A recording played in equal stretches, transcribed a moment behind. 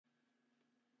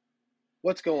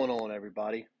What's going on,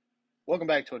 everybody? Welcome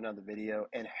back to another video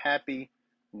and Happy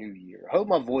New Year. Hope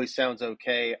my voice sounds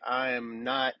okay. I am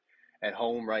not at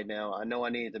home right now. I know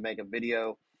I needed to make a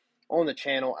video on the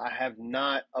channel. I have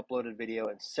not uploaded a video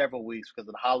in several weeks because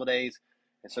of the holidays.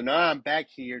 And so now I'm back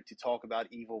here to talk about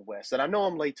Evil West. And I know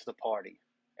I'm late to the party,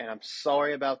 and I'm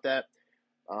sorry about that.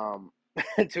 Um,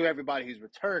 to everybody who's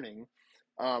returning,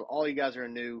 all you guys are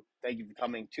new. Thank you for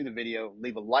coming to the video.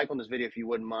 Leave a like on this video if you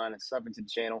wouldn't mind and subbing to the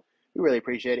channel. We really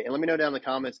appreciate it. And let me know down in the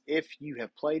comments if you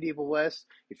have played Evil West,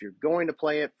 if you're going to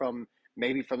play it from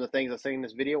maybe from the things I say in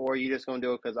this video, or are you just going to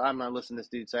do it because I'm not listening to this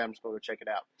dude say I'm just going to check it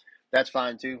out. That's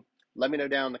fine too. Let me know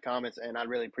down in the comments, and I'd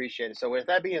really appreciate it. So with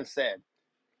that being said,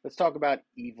 let's talk about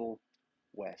Evil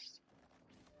West.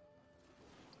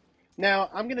 Now,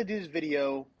 I'm going to do this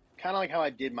video kind of like how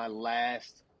I did my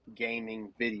last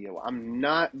gaming video. I'm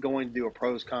not going to do a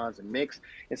pros, cons, and mix.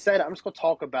 Instead, I'm just going to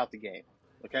talk about the game.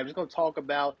 Okay, I'm just going to talk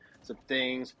about some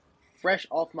things fresh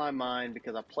off my mind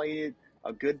because I played it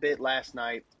a good bit last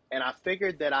night, and I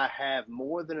figured that I have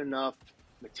more than enough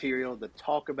material to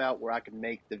talk about where I can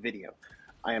make the video.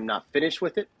 I am not finished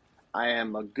with it. I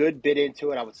am a good bit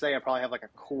into it. I would say I probably have like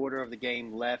a quarter of the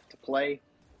game left to play.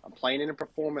 I'm playing it in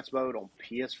performance mode on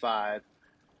PS5,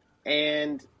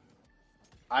 and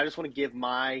I just want to give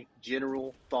my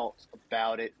general thoughts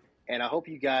about it, and I hope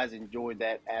you guys enjoyed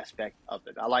that aspect of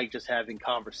it. I like just having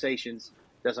conversations.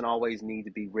 It doesn't always need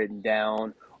to be written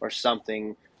down or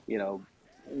something,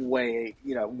 way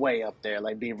up there,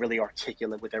 like being really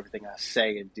articulate with everything I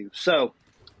say and do. So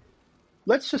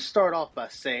let's just start off by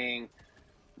saying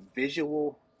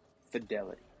visual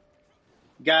fidelity.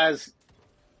 Guys,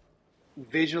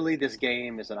 visually, this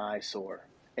game is an eyesore,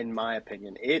 in my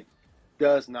opinion. It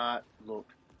does not look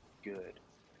good.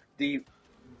 The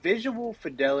visual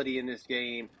fidelity in this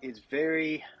game is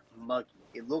very muggy.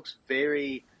 It looks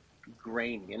very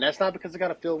grainy, and that's not because I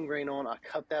got a film grain on. I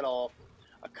cut that off.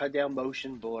 I cut down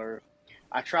motion blur.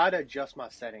 I try to adjust my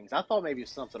settings. I thought maybe it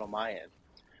was something on my end,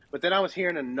 but then I was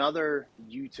hearing another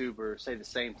YouTuber say the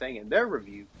same thing in their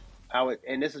review.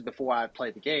 And this is before I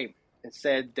played the game, and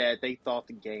said that they thought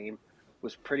the game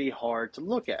was pretty hard to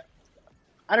look at.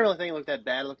 I didn't really think it looked that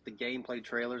bad. I looked at the gameplay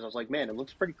trailers. I was like, man, it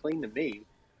looks pretty clean to me.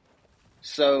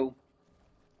 So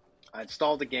I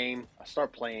installed the game. I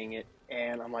start playing it,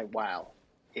 and I'm like, wow,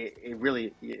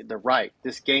 they're right.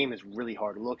 This game is really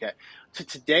hard to look at. To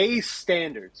today's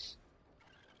standards,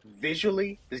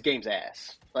 visually, this game's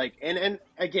ass. And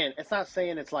again, it's not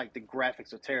saying it's like the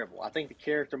graphics are terrible. I think the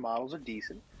character models are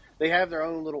decent. They have their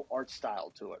own little art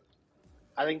style to it.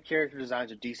 I think character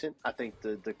designs are decent. I think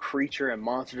the creature and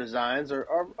monster designs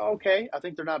are okay. I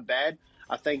think they're not bad.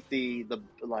 I think the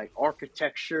like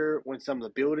architecture when some of the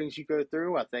buildings you go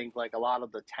through, I think like a lot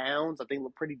of the towns, I think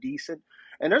look pretty decent.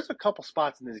 And there's a couple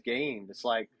spots in this game that's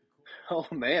like, oh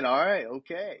man, all right,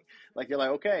 okay. Like you're like,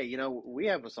 okay, we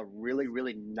have some really,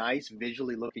 really nice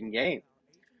visually looking game.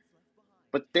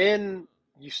 But then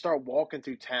you start walking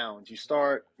through towns. You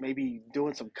start maybe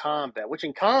doing some combat, which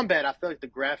in combat, I feel like the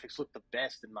graphics look the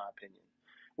best in my opinion,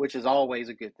 which is always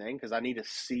a good thing because I need to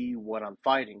see what I'm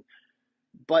fighting.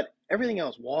 But everything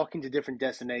else, walking to different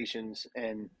destinations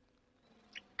and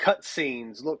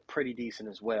cutscenes look pretty decent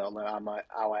as well,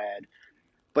 I'll add.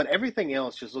 But everything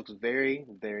else just looks very,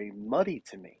 very muddy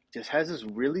to me. Just has this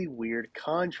really weird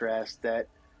contrast that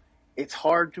it's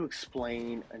hard to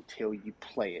explain until you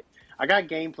play it. I got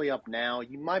gameplay up now.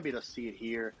 You might be able to see it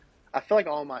here. I feel like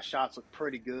all my shots look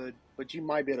pretty good, but you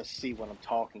might be able to see what I'm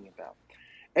talking about.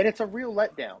 And it's a real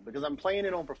letdown because I'm playing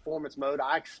it on performance mode.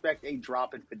 I expect a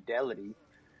drop in fidelity,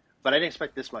 but I didn't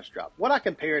expect this much drop. What I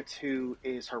compare it to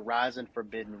is Horizon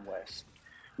Forbidden West.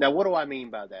 Now, what do I mean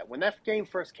by that? When that game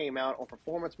first came out on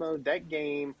performance mode, that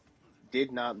game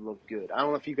did not look good. I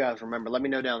don't know if you guys remember. Let me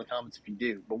know down in the comments if you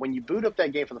do. But when you boot up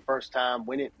that game for the first time,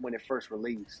 when it first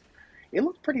released, it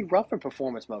looked pretty rough in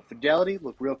performance mode. Fidelity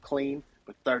looked real clean,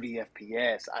 but 30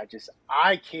 FPS.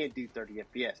 I can't do 30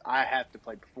 FPS. I have to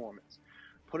play performance.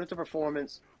 Put it to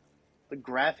performance. The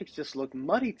graphics just look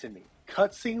muddy to me.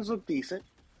 Cutscenes look decent,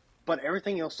 but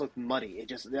everything else looked muddy. It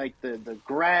just like the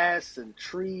grass and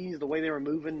trees, the way they were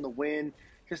moving in the wind.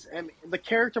 The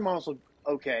character models looked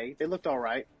okay. They looked all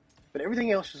right. But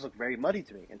everything else just looked very muddy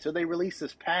to me until they released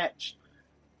this patch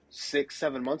 6,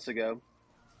 7 months ago.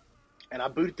 And I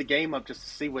booted the game up just to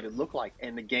see what it looked like.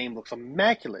 And the game looks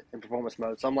immaculate in performance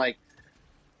mode. So I'm like,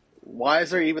 why is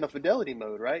there even a fidelity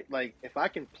mode, right? Like, if I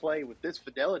can play with this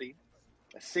fidelity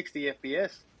at 60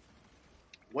 FPS,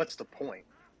 what's the point?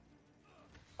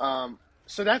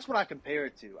 So that's what I compare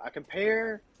it to. I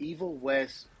compare Evil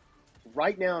West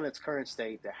right now in its current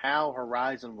state to how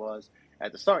Horizon was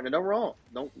at the start. Now, don't wrong.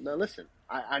 Don't now listen.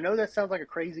 I know that sounds like a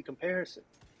crazy comparison.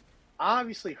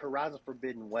 Obviously, Horizon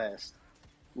Forbidden West,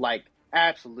 like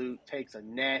absolute, takes a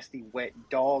nasty wet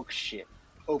dog shit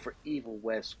over Evil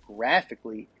West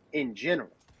graphically in general.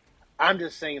 I'm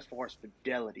just saying as far as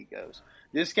fidelity goes.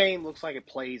 This game looks like it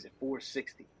plays at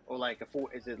 460 or like a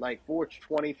four. Is it like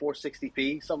 420,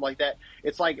 460p, something like that?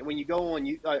 It's like when you go on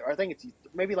you. I think it's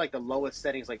maybe like the lowest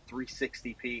settings, like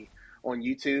 360p on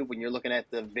YouTube. When you're looking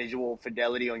at the visual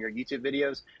fidelity on your YouTube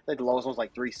videos, I think the lowest one's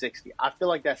like 360. I feel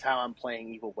like that's how I'm playing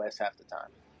Evil West half the time.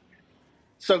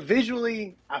 So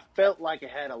visually, I felt like it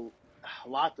had a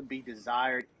lot to be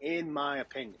desired, in my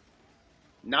opinion.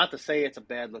 Not to say it's a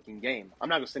bad looking game. I'm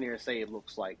not gonna sit here and say it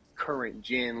looks like current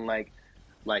gen, like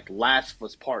Last of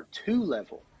Us Part 2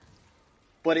 level,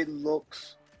 but it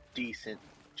looks decent.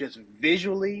 Just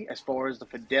visually, as far as the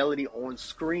fidelity on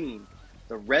screen,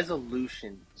 the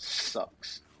resolution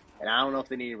sucks. And I don't know if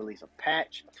they need to release a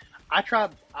patch. I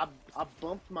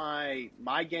bumped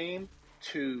my game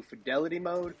to fidelity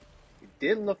mode. It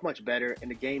didn't look much better, and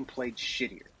the game played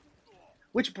shittier.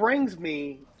 Which brings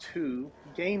me to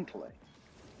gameplay.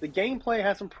 The gameplay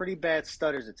has some pretty bad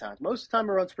stutters at times. Most of the time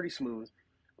it runs pretty smooth,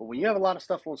 but when you have a lot of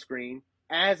stuff on screen,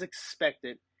 as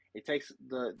expected, it takes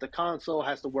the console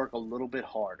has to work a little bit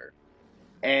harder.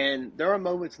 And there are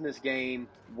moments in this game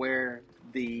where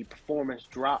the performance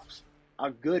drops a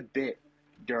good bit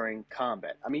during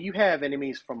combat. I mean, you have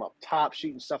enemies from up top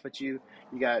shooting stuff at you.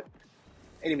 You got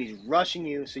enemies rushing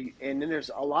you. And then there's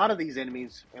a lot of these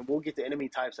enemies, and we'll get to enemy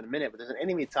types in a minute, but there's an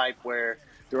enemy type where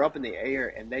they're up in the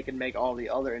air and they can make all the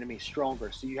other enemies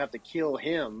stronger. So you have to kill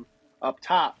him up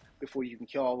top before you can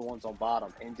kill all the ones on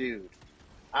bottom. And dude,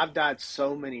 I've died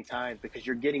so many times because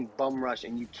you're getting bum rushed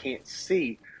and you can't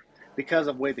see because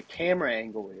of where the camera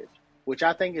angle is, which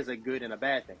I think is a good and a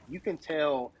bad thing. You can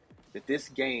tell that this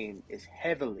game is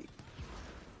heavily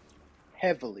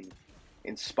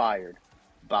inspired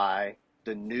by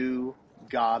the new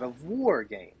God of War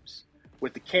games,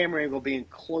 with the camera angle being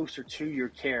closer to your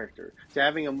character, to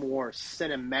having a more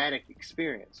cinematic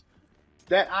experience.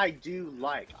 That I do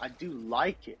like. I do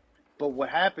like it. But what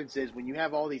happens is when you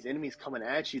have all these enemies coming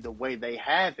at you the way they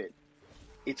have it,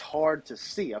 it's hard to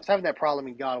see. I was having that problem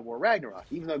in God of War Ragnarok.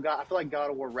 Even though I feel like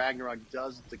God of War Ragnarok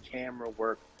does the camera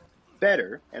work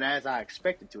better, and as I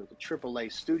expected to. It's a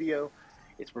AAA studio.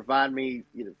 It's provided me,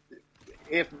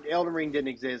 if Elden Ring didn't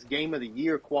exist, Game of the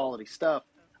Year quality stuff,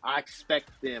 I expect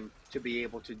them to be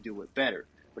able to do it better.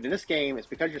 But in this game, it's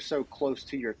because you're so close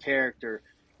to your character,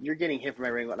 you're getting hit from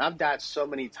every angle. And I've died so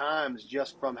many times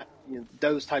just from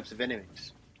those types of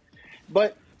enemies.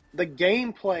 But the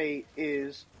gameplay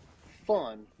is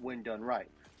fun when done right.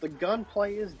 The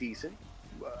gunplay is decent,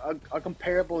 a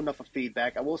comparable enough of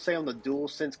feedback. I will say on the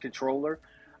DualSense controller,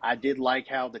 I did like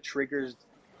how the triggers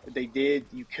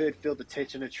you could feel the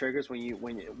tension of triggers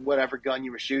when whatever gun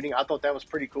you were shooting. I thought that was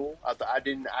pretty cool. I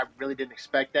really didn't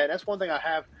expect that. That's one thing I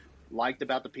have liked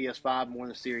about the PS5 more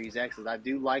than the Series X is I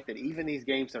do like that even these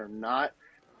games that are not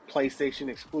PlayStation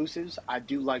exclusives, I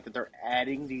do like that they're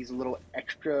adding these little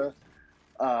extra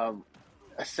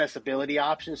accessibility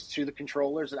options to the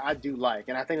controllers that I do like,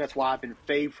 and I think that's why I've been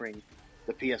favoring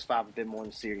the PS5 a bit more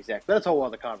than the Series X. But that's a whole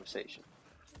other conversation.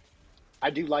 I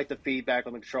do like the feedback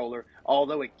on the controller,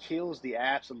 although it kills the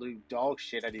absolute dog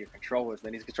shit out of your controllers.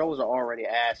 Man, these controllers are already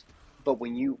ass, but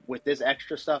with this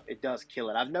extra stuff, it does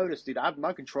kill it. I've noticed, dude,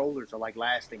 my controllers are like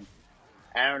lasting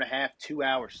hour and a half, 2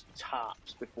 hours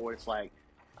tops before it's like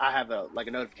I have a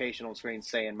notification on screen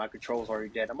saying my controller's already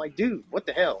dead. I'm like, dude, what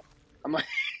the hell? I'm like,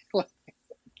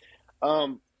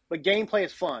 but gameplay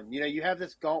is fun. You have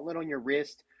this gauntlet on your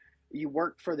wrist. You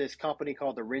work for this company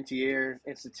called the Rentier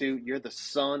Institute. You're the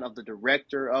son of the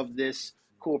director of this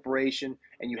corporation,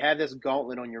 and you have this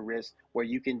gauntlet on your wrist where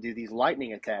you can do these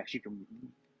lightning attacks. You can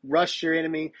rush your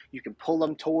enemy. You can pull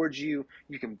them towards you.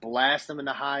 You can blast them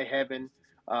into high heaven.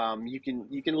 You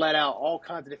can let out all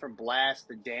kinds of different blasts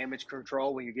to damage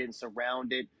control when you're getting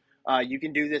surrounded. You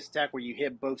can do this attack where you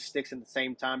hit both sticks at the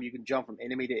same time. You can jump from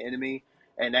enemy to enemy,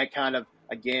 and that kind of,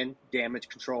 again, damage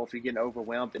control if you're getting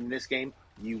overwhelmed. In this game,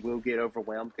 you will get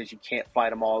overwhelmed because you can't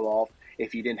fight them all off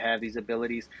if you didn't have these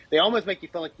abilities. They almost make you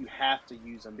feel like you have to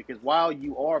use them because while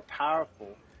you are powerful,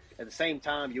 at the same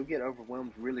time, you'll get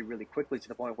overwhelmed really, really quickly to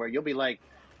the point where you'll be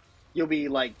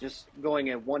like just going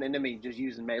at one enemy just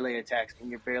using melee attacks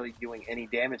and you're barely doing any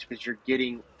damage because you're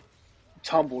getting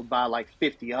tumbled by like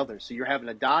 50 others. So you're having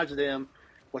to dodge them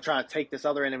while trying to take this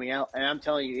other enemy out. And I'm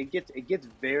telling you, it gets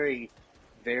very,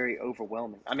 very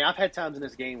overwhelming. I mean, I've had times in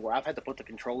this game where I've had to put the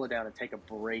controller down and take a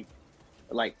break,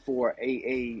 like for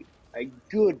a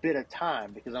good bit of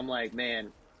time because I'm like,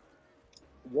 man,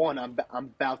 I'm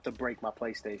about to break my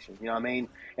PlayStation. You know what I mean?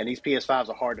 And these PS5s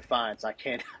are hard to find, so I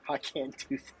can't I can't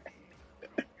do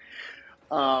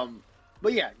that.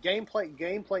 But yeah,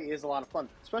 gameplay is a lot of fun,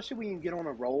 especially when you get on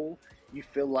a roll. You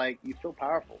feel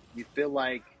powerful. You feel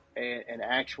like an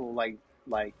actual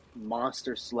like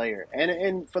monster slayer,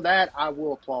 and for that I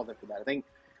will applaud them for that. I think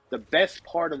the best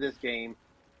part of this game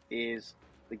is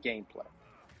the gameplay.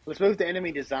 Let's move to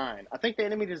enemy design. I think the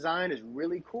enemy design is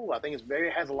really cool. I think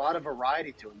has a lot of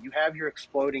variety to it. You have your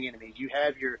exploding enemies. You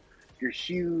have your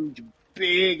huge,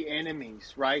 big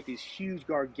enemies, right? These huge,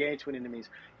 gargantuan enemies.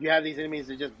 You have these enemies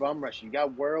that just bum rush you. You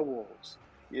got werewolves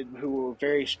who are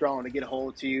very strong to get a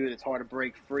hold to you. It's hard to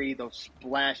break free. They'll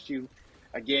splash you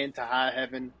again to high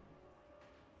heaven.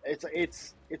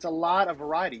 It's a lot of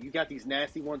variety. You got these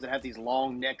nasty ones that have these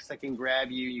long necks that can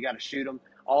grab you. You got to shoot them.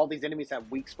 All these enemies have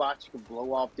weak spots. You can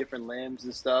blow off different limbs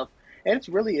and stuff. And it's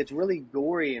really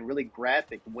gory and really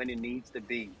graphic when it needs to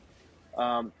be.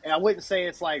 And I wouldn't say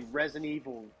it's like Resident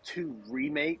Evil 2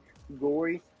 remake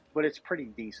gory, but it's pretty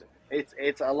decent.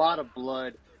 It's a lot of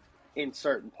blood in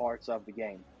certain parts of the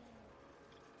game.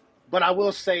 But I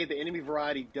will say the enemy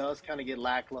variety does kind of get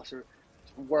lackluster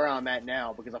where I'm at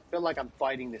now because I feel like I'm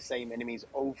fighting the same enemies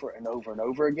over and over and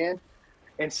over again.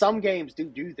 And some games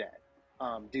do that.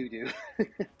 Do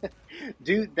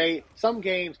do they? Some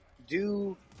games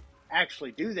do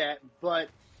actually do that, but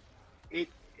it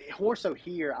more so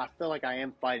here. I feel like I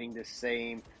am fighting the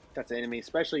same types of enemy,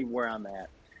 especially where I'm at.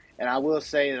 And I will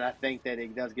say that I think that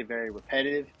it does get very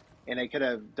repetitive, and they could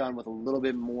have done with a little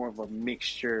bit more of a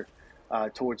mixture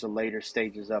towards the later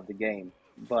stages of the game.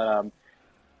 But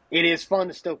it is fun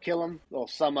to still kill them. Well,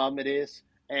 some of them it is.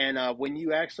 And when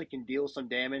you actually can deal some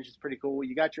damage, it's pretty cool.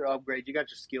 You got your upgrade, you got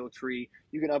your skill tree.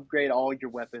 You can upgrade all your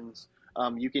weapons.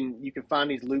 You can find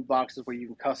these loot boxes where you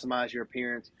can customize your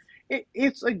appearance.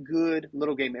 It's a good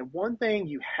little game. And one thing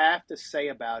you have to say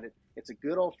about it, it's a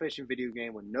good old fashioned video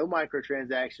game with no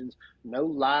microtransactions, no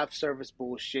live service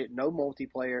bullshit, no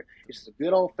multiplayer. It's just a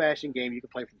good old fashioned game you can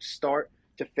play from start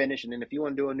to finish. And then if you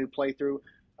want to do a new playthrough,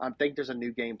 I think there's a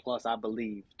new game plus, I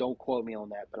believe. Don't quote me on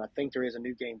that, but I think there is a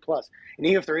new game plus. And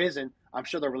even if there isn't, I'm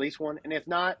sure they'll release one. And if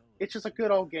not, it's just a good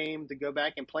old game to go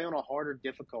back and play on a harder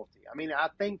difficulty. I mean, I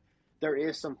think there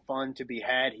is some fun to be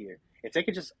had here. If they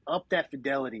could just up that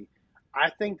fidelity, I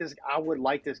would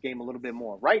like this game a little bit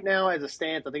more. Right now, as it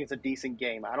stands, I think it's a decent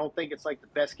game. I don't think it's like the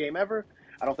best game ever.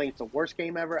 I don't think it's the worst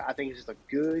game ever. I think it's just a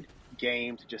good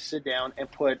game to just sit down and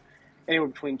put anywhere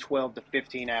between 12 to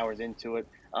 15 hours into it.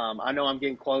 I know I'm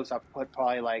getting close. I've put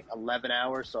probably like 11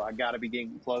 hours, so I got to be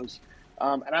getting close.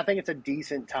 And I think it's a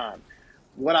decent time.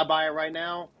 Would I buy it right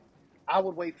now? I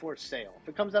would wait for a sale. If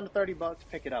it comes down to $30,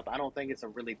 pick it up. I don't think it's a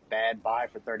really bad buy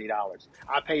for $30.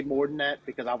 I paid more than that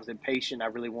because I was impatient. I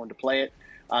really wanted to play it.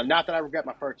 Not that I regret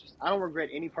my purchase. I don't regret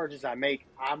any purchase I make.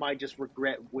 I might just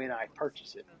regret when I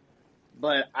purchase it.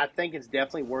 But I think it's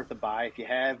definitely worth a buy if you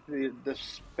have the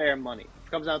spare money. If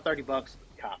it comes down to $30,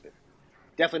 cop it.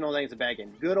 Definitely don't think it's a bad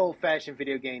game. Good old-fashioned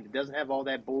video game that doesn't have all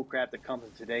that bullcrap that comes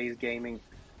in today's gaming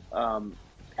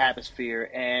atmosphere.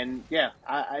 And, yeah,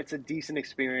 it's a decent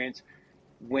experience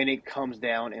when it comes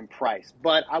down in price.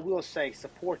 But I will say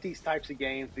support these types of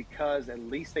games because at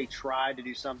least they tried to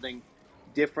do something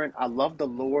different. I love the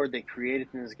lore they created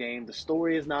in this game. The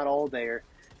story is not all there,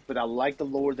 but I like the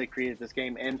lore they created in this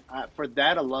game. And for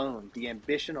that alone, the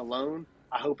ambition alone,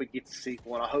 I hope it gets a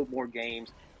sequel, and I hope more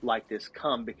games like this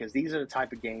come because these are the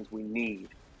type of games we need.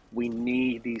 We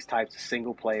need these types of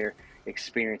single-player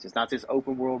experiences, not this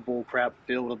open-world bullcrap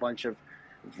filled with a bunch of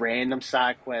random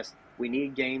side quests. We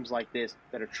need games like this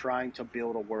that are trying to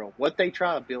build a world. What they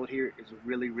try to build here is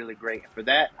really, really great. And for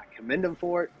that, I commend them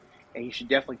for it, and you should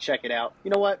definitely check it out.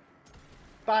 You know what?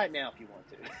 Buy it now if you want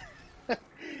to.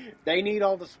 They need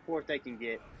all the support they can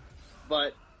get,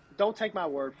 but don't take my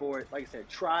word for it. Like I said,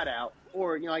 try it out.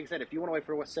 Or, like I said, if you want to wait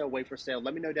for a sale, wait for a sale.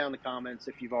 Let me know down in the comments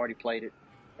if you've already played it.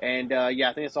 And, yeah,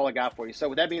 I think that's all I got for you. So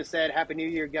with that being said, Happy New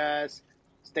Year, guys.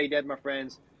 Stay dead, my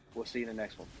friends. We'll see you in the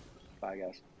next one. Bye,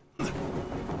 guys.